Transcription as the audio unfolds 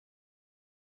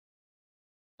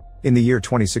In the year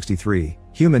 2063,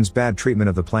 humans' bad treatment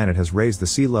of the planet has raised the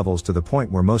sea levels to the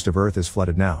point where most of Earth is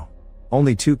flooded now.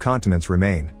 Only 2 continents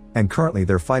remain, and currently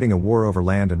they're fighting a war over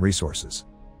land and resources.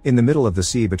 In the middle of the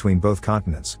sea between both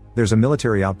continents, there's a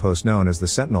military outpost known as the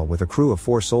Sentinel with a crew of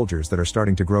 4 soldiers that are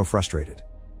starting to grow frustrated.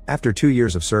 After 2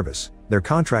 years of service, their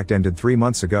contract ended 3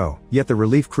 months ago, yet the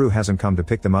relief crew hasn't come to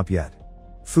pick them up yet.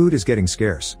 Food is getting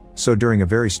scarce, so during a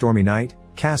very stormy night,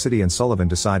 Cassidy and Sullivan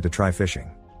decide to try fishing.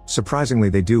 Surprisingly,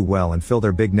 they do well and fill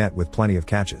their big net with plenty of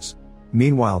catches.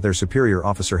 Meanwhile, their superior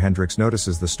officer Hendricks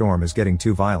notices the storm is getting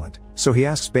too violent, so he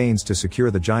asks Baines to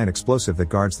secure the giant explosive that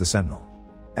guards the Sentinel.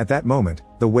 At that moment,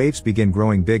 the waves begin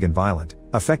growing big and violent,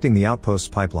 affecting the outpost's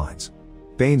pipelines.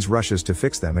 Baines rushes to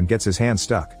fix them and gets his hand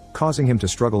stuck, causing him to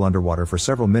struggle underwater for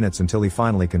several minutes until he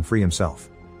finally can free himself.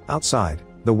 Outside,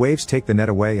 the waves take the net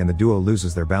away and the duo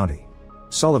loses their bounty.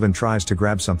 Sullivan tries to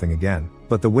grab something again,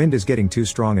 but the wind is getting too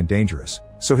strong and dangerous,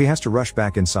 so he has to rush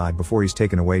back inside before he's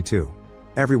taken away too.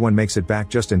 Everyone makes it back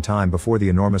just in time before the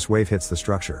enormous wave hits the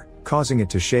structure, causing it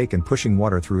to shake and pushing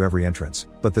water through every entrance,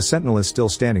 but the Sentinel is still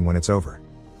standing when it's over.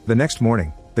 The next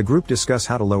morning, the group discuss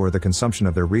how to lower the consumption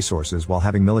of their resources while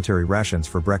having military rations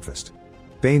for breakfast.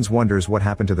 Baines wonders what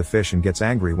happened to the fish and gets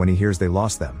angry when he hears they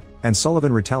lost them, and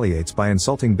Sullivan retaliates by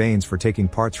insulting Baines for taking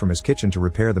parts from his kitchen to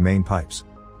repair the main pipes.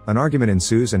 An argument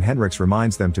ensues and Hendricks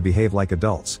reminds them to behave like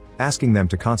adults, asking them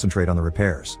to concentrate on the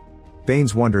repairs.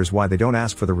 Baines wonders why they don't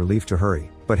ask for the relief to hurry,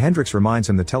 but Hendricks reminds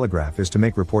him the telegraph is to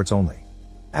make reports only.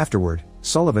 Afterward,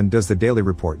 Sullivan does the daily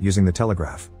report using the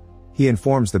telegraph. He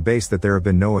informs the base that there have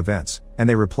been no events, and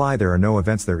they reply there are no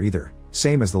events there either,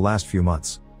 same as the last few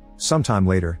months. Sometime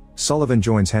later, Sullivan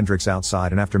joins Hendricks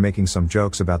outside and after making some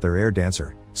jokes about their air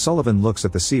dancer, Sullivan looks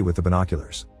at the sea with the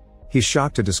binoculars. He's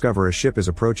shocked to discover a ship is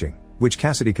approaching, which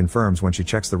Cassidy confirms when she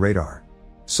checks the radar.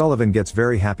 Sullivan gets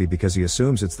very happy because he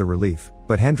assumes it's the relief,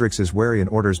 but Hendricks is wary and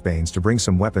orders Baines to bring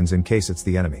some weapons in case it's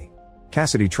the enemy.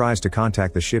 Cassidy tries to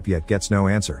contact the ship yet gets no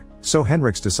answer, so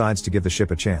Hendricks decides to give the ship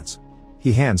a chance.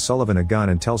 He hands Sullivan a gun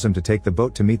and tells him to take the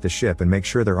boat to meet the ship and make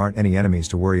sure there aren't any enemies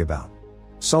to worry about.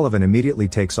 Sullivan immediately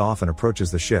takes off and approaches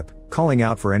the ship, calling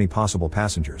out for any possible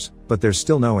passengers, but there's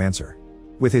still no answer.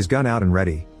 With his gun out and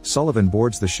ready, Sullivan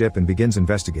boards the ship and begins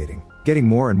investigating, getting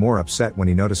more and more upset when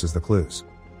he notices the clues.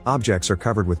 Objects are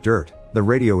covered with dirt, the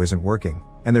radio isn't working,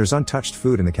 and there's untouched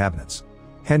food in the cabinets.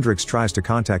 Hendricks tries to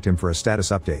contact him for a status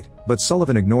update, but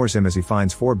Sullivan ignores him as he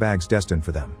finds 4 bags destined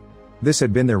for them. This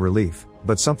had been their relief,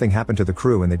 but something happened to the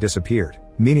crew and they disappeared,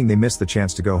 meaning they missed the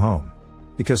chance to go home.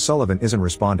 Because Sullivan isn't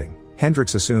responding,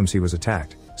 Hendricks assumes he was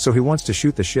attacked, so he wants to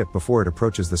shoot the ship before it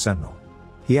approaches the Sentinel.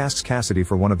 He asks Cassidy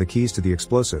for one of the keys to the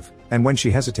explosive, and when she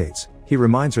hesitates, he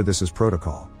reminds her this is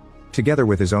protocol. Together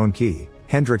with his own key,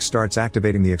 Hendricks starts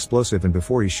activating the explosive and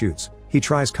before he shoots, he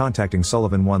tries contacting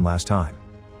Sullivan one last time.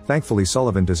 Thankfully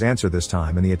Sullivan does answer this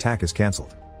time and the attack is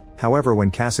cancelled. However,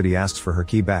 when Cassidy asks for her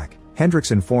key back,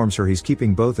 Hendricks informs her he's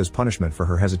keeping both as punishment for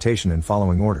her hesitation in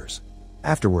following orders.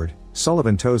 Afterward,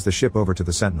 Sullivan tows the ship over to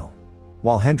the Sentinel.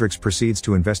 While Hendricks proceeds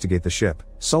to investigate the ship,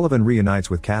 Sullivan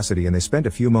reunites with Cassidy and they spend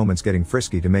a few moments getting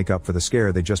frisky to make up for the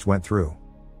scare they just went through.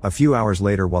 A few hours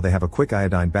later, while they have a quick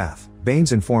iodine bath,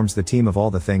 Baines informs the team of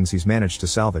all the things he's managed to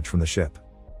salvage from the ship.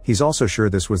 He's also sure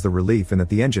this was the relief and that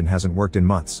the engine hasn't worked in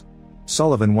months.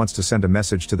 Sullivan wants to send a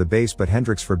message to the base but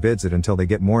Hendricks forbids it until they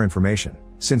get more information,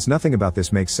 since nothing about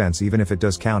this makes sense even if it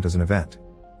does count as an event.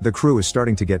 The crew is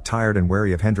starting to get tired and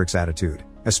wary of Hendricks' attitude,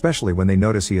 especially when they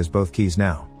notice he has both keys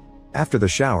now. After the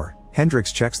shower,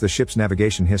 Hendricks checks the ship's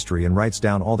navigation history and writes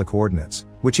down all the coordinates,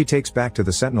 which he takes back to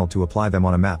the Sentinel to apply them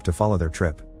on a map to follow their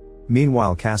trip.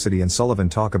 Meanwhile, Cassidy and Sullivan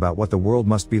talk about what the world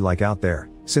must be like out there,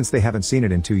 since they haven't seen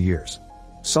it in 2 years.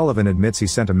 Sullivan admits he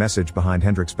sent a message behind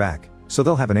Hendricks' back, so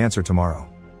they'll have an answer tomorrow.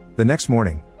 The next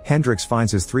morning, Hendricks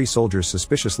finds his 3 soldiers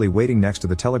suspiciously waiting next to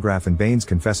the telegraph and Baines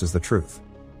confesses the truth.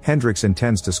 Hendricks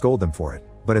intends to scold them for it,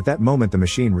 but at that moment the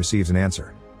machine receives an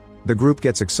answer. The group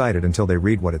gets excited until they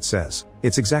read what it says.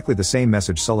 It's exactly the same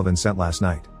message Sullivan sent last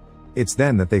night. It's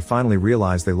then that they finally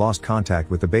realize they lost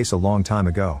contact with the base a long time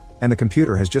ago, and the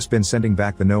computer has just been sending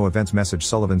back the no events message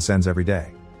Sullivan sends every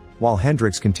day. While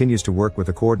Hendricks continues to work with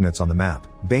the coordinates on the map,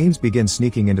 Baines begins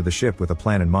sneaking into the ship with a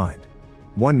plan in mind.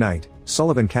 One night,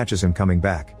 Sullivan catches him coming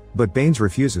back, but Baines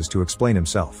refuses to explain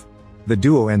himself. The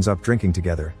duo ends up drinking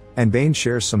together, and Baines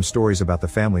shares some stories about the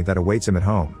family that awaits him at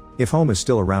home, if home is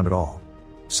still around at all.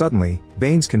 Suddenly,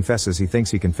 Baines confesses he thinks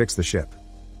he can fix the ship.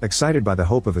 Excited by the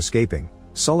hope of escaping,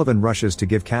 Sullivan rushes to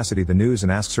give Cassidy the news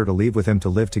and asks her to leave with him to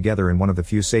live together in one of the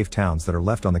few safe towns that are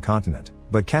left on the continent,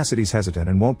 but Cassidy's hesitant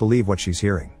and won't believe what she's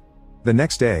hearing. The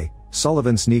next day,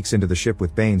 Sullivan sneaks into the ship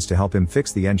with Baines to help him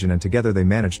fix the engine and together they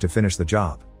manage to finish the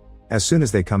job. As soon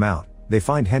as they come out, They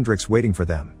find Hendrix waiting for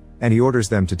them, and he orders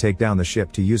them to take down the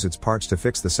ship to use its parts to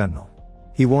fix the Sentinel.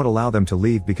 He won't allow them to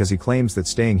leave because he claims that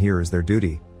staying here is their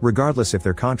duty, regardless if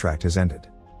their contract has ended.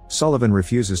 Sullivan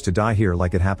refuses to die here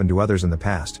like it happened to others in the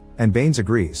past, and Baines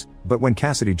agrees, but when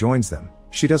Cassidy joins them,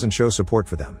 she doesn't show support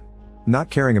for them. Not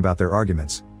caring about their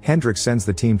arguments, Hendrix sends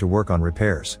the team to work on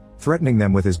repairs, threatening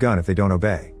them with his gun if they don't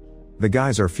obey. The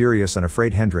guys are furious and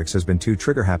afraid Hendrix has been too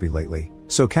trigger-happy lately,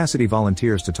 so Cassidy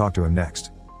volunteers to talk to him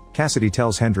next. Cassidy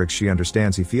tells Hendrix she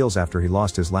understands he feels after he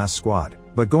lost his last squad,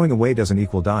 but going away doesn't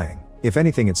equal dying. If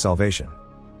anything, it's salvation.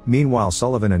 Meanwhile,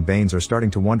 Sullivan and Baines are starting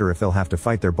to wonder if they'll have to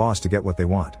fight their boss to get what they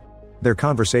want. Their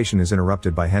conversation is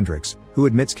interrupted by Hendrix, who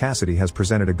admits Cassidy has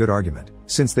presented a good argument.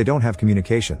 Since they don't have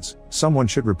communications, someone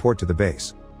should report to the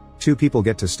base. 2 people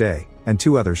get to stay, and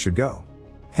 2 others should go.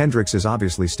 Hendrix is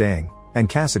obviously staying, and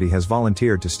Cassidy has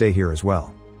volunteered to stay here as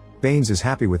well. Baines is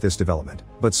happy with this development,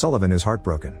 but Sullivan is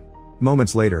heartbroken.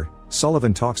 Moments later,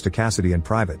 Sullivan talks to Cassidy in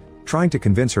private, trying to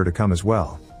convince her to come as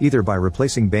well, either by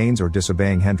replacing Baines or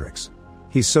disobeying Hendrix.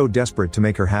 He's so desperate to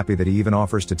make her happy that he even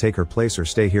offers to take her place or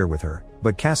stay here with her,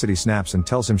 but Cassidy snaps and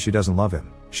tells him she doesn't love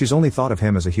him. She's only thought of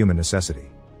him as a human necessity.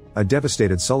 A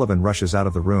devastated Sullivan rushes out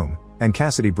of the room, and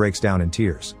Cassidy breaks down in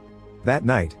tears. That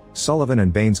night, Sullivan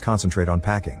and Baines concentrate on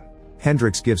packing.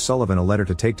 Hendrix gives Sullivan a letter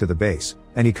to take to the base,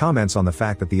 and he comments on the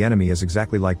fact that the enemy is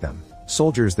exactly like them,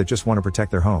 soldiers that just want to protect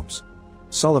their homes.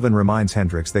 Sullivan reminds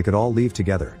Hendrix they could all leave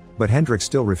together, but Hendrix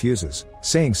still refuses,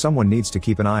 saying someone needs to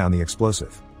keep an eye on the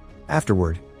explosive.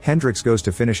 Afterward, Hendrix goes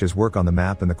to finish his work on the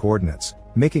map and the coordinates,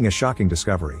 making a shocking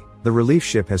discovery: the relief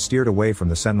ship has steered away from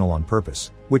the Sentinel on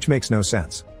purpose, which makes no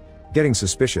sense. Getting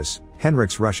suspicious,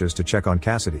 Hendrix rushes to check on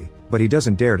Cassidy, but he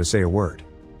doesn't dare to say a word.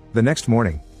 The next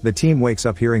morning, the team wakes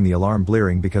up hearing the alarm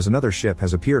blaring because another ship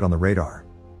has appeared on the radar.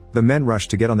 The men rush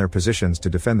to get on their positions to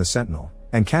defend the Sentinel,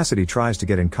 and Cassidy tries to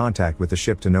get in contact with the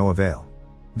ship to no avail.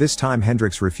 This time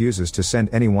Hendrix refuses to send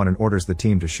anyone and orders the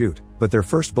team to shoot, but their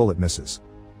first bullet misses.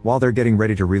 While they're getting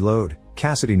ready to reload,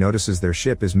 Cassidy notices their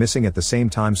ship is missing at the same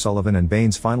time Sullivan and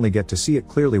Baines finally get to see it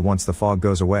clearly once the fog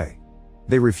goes away.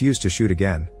 They refuse to shoot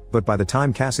again, but by the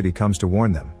time Cassidy comes to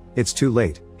warn them, it's too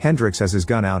late. Hendrix has his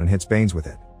gun out and hits Baines with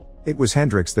it. It was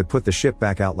Hendrix that put the ship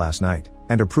back out last night,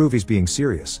 and to prove he's being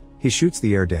serious, he shoots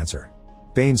the air dancer.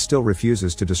 Baines still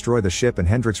refuses to destroy the ship and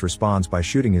Hendrix responds by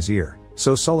shooting his ear,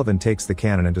 so Sullivan takes the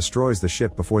cannon and destroys the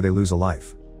ship before they lose a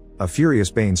life. A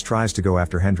furious Baines tries to go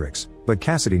after Hendrix, but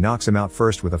Cassidy knocks him out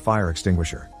first with a fire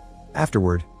extinguisher.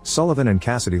 Afterward, Sullivan and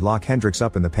Cassidy lock Hendrix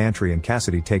up in the pantry and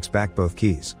Cassidy takes back both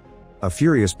keys. A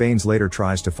furious Baines later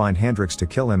tries to find Hendrix to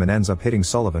kill him and ends up hitting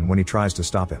Sullivan when he tries to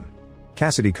stop him.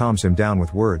 Cassidy calms him down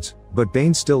with words, but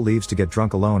Baines still leaves to get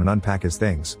drunk alone and unpack his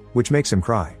things, which makes him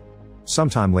cry.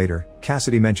 Sometime later,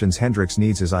 Cassidy mentions Hendrix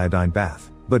needs his iodine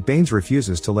bath, but Baines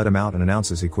refuses to let him out and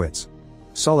announces he quits.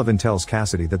 Sullivan tells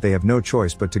Cassidy that they have no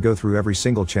choice but to go through every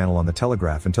single channel on the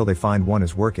telegraph until they find one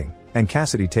is working, and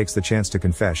Cassidy takes the chance to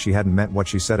confess she hadn't meant what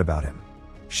she said about him.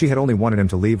 She had only wanted him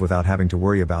to leave without having to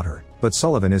worry about her, but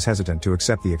Sullivan is hesitant to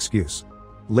accept the excuse.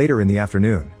 Later in the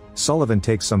afternoon, Sullivan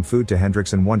takes some food to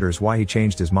Hendrix and wonders why he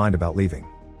changed his mind about leaving.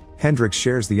 Hendrix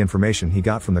shares the information he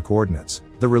got from the coordinates.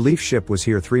 The relief ship was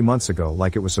here 3 months ago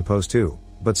like it was supposed to,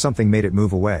 but something made it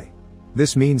move away.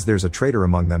 This means there's a traitor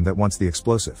among them that wants the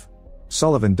explosive.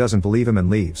 Sullivan doesn't believe him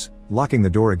and leaves, locking the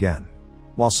door again.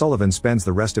 While Sullivan spends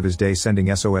the rest of his day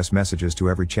sending SOS messages to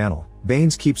every channel,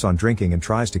 Baines keeps on drinking and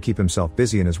tries to keep himself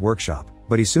busy in his workshop,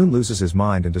 but he soon loses his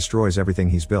mind and destroys everything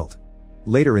he's built.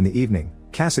 Later in the evening,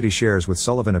 Cassidy shares with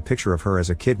Sullivan a picture of her as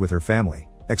a kid with her family,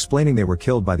 explaining they were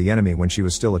killed by the enemy when she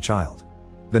was still a child.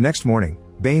 The next morning,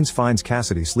 Baines finds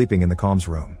Cassidy sleeping in the comms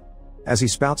room. As he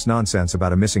spouts nonsense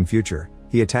about a missing future,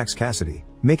 he attacks Cassidy,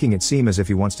 making it seem as if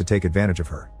he wants to take advantage of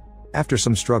her. After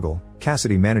some struggle,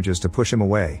 Cassidy manages to push him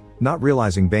away, not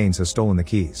realizing Baines has stolen the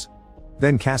keys.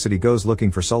 Then Cassidy goes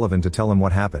looking for Sullivan to tell him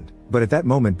what happened, but at that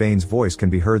moment Baines' voice can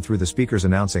be heard through the speakers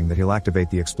announcing that he'll activate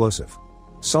the explosive.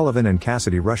 Sullivan and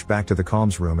Cassidy rush back to the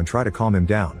comms room and try to calm him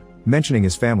down, mentioning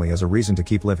his family as a reason to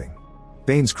keep living.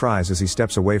 Baines cries as he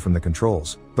steps away from the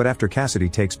controls, but after Cassidy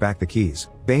takes back the keys,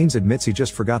 Baines admits he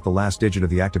just forgot the last digit of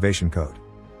the activation code.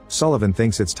 Sullivan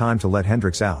thinks it's time to let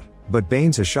Hendrix out, but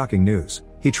Baines has shocking news.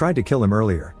 He tried to kill him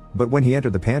earlier, but when he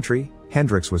entered the pantry,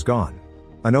 Hendrix was gone.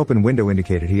 An open window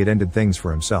indicated he had ended things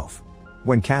for himself.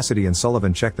 When Cassidy and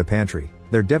Sullivan check the pantry,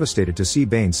 they're devastated to see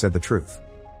Baines said the truth.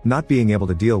 Not being able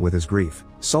to deal with his grief,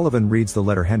 Sullivan reads the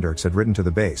letter Hendrix had written to the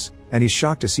base, and he's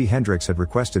shocked to see Hendrix had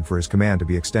requested for his command to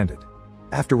be extended.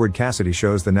 Afterward, Cassidy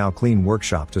shows the now clean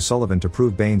workshop to Sullivan to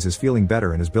prove Baines is feeling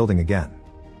better and is building again.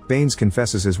 Baines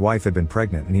confesses his wife had been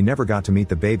pregnant and he never got to meet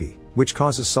the baby, which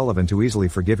causes Sullivan to easily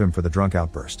forgive him for the drunk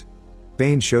outburst.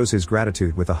 Baines shows his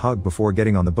gratitude with a hug before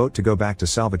getting on the boat to go back to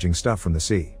salvaging stuff from the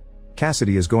sea.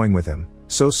 Cassidy is going with him,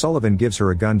 so Sullivan gives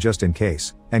her a gun just in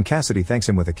case, and Cassidy thanks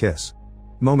him with a kiss.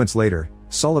 Moments later,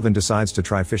 Sullivan decides to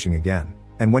try fishing again,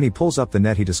 and when he pulls up the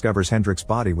net he discovers Hendrik's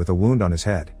body with a wound on his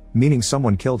head, meaning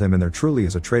someone killed him and there truly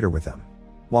is a traitor with them.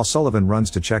 While Sullivan runs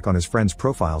to check on his friends'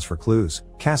 profiles for clues,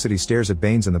 Cassidy stares at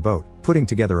Baines in the boat, putting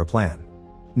together a plan.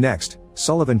 Next,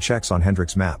 Sullivan checks on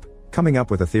Hendrik's map, coming up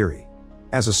with a theory.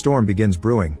 As a storm begins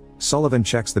brewing, Sullivan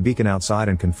checks the beacon outside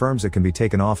and confirms it can be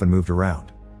taken off and moved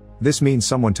around. This means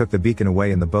someone took the beacon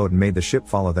away in the boat and made the ship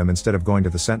follow them instead of going to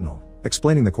the Sentinel,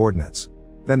 explaining the coordinates.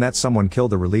 Then that someone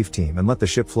killed the relief team and let the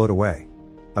ship float away.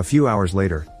 A few hours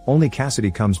later, only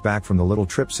Cassidy comes back from the little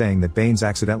trip saying that Baines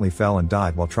accidentally fell and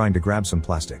died while trying to grab some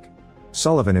plastic.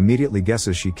 Sullivan immediately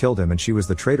guesses she killed him and she was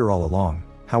the traitor all along,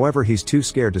 however he's too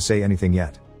scared to say anything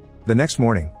yet. The next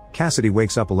morning, Cassidy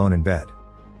wakes up alone in bed.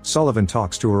 Sullivan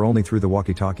talks to her only through the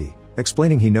walkie-talkie,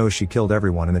 explaining he knows she killed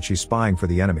everyone and that she's spying for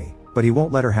the enemy, but he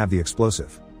won't let her have the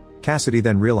explosive. Cassidy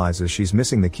then realizes she's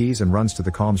missing the keys and runs to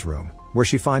the comms room, where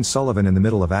she finds Sullivan in the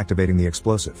middle of activating the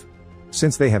explosive.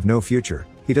 Since they have no future,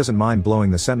 he doesn't mind blowing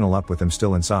the Sentinel up with them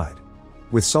still inside.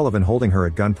 With Sullivan holding her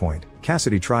at gunpoint,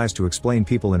 Cassidy tries to explain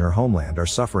people in her homeland are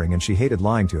suffering and she hated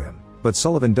lying to him, but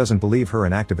Sullivan doesn't believe her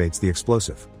and activates the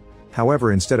explosive.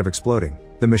 However, instead of exploding,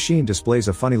 the machine displays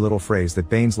a funny little phrase that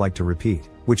Baines liked to repeat,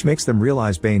 which makes them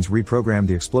realize Baines reprogrammed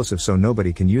the explosive so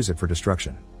nobody can use it for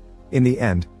destruction. In the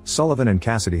end, Sullivan and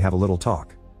Cassidy have a little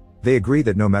talk. They agree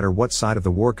that no matter what side of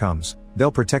the war comes,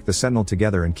 they'll protect the Sentinel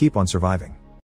together and keep on surviving.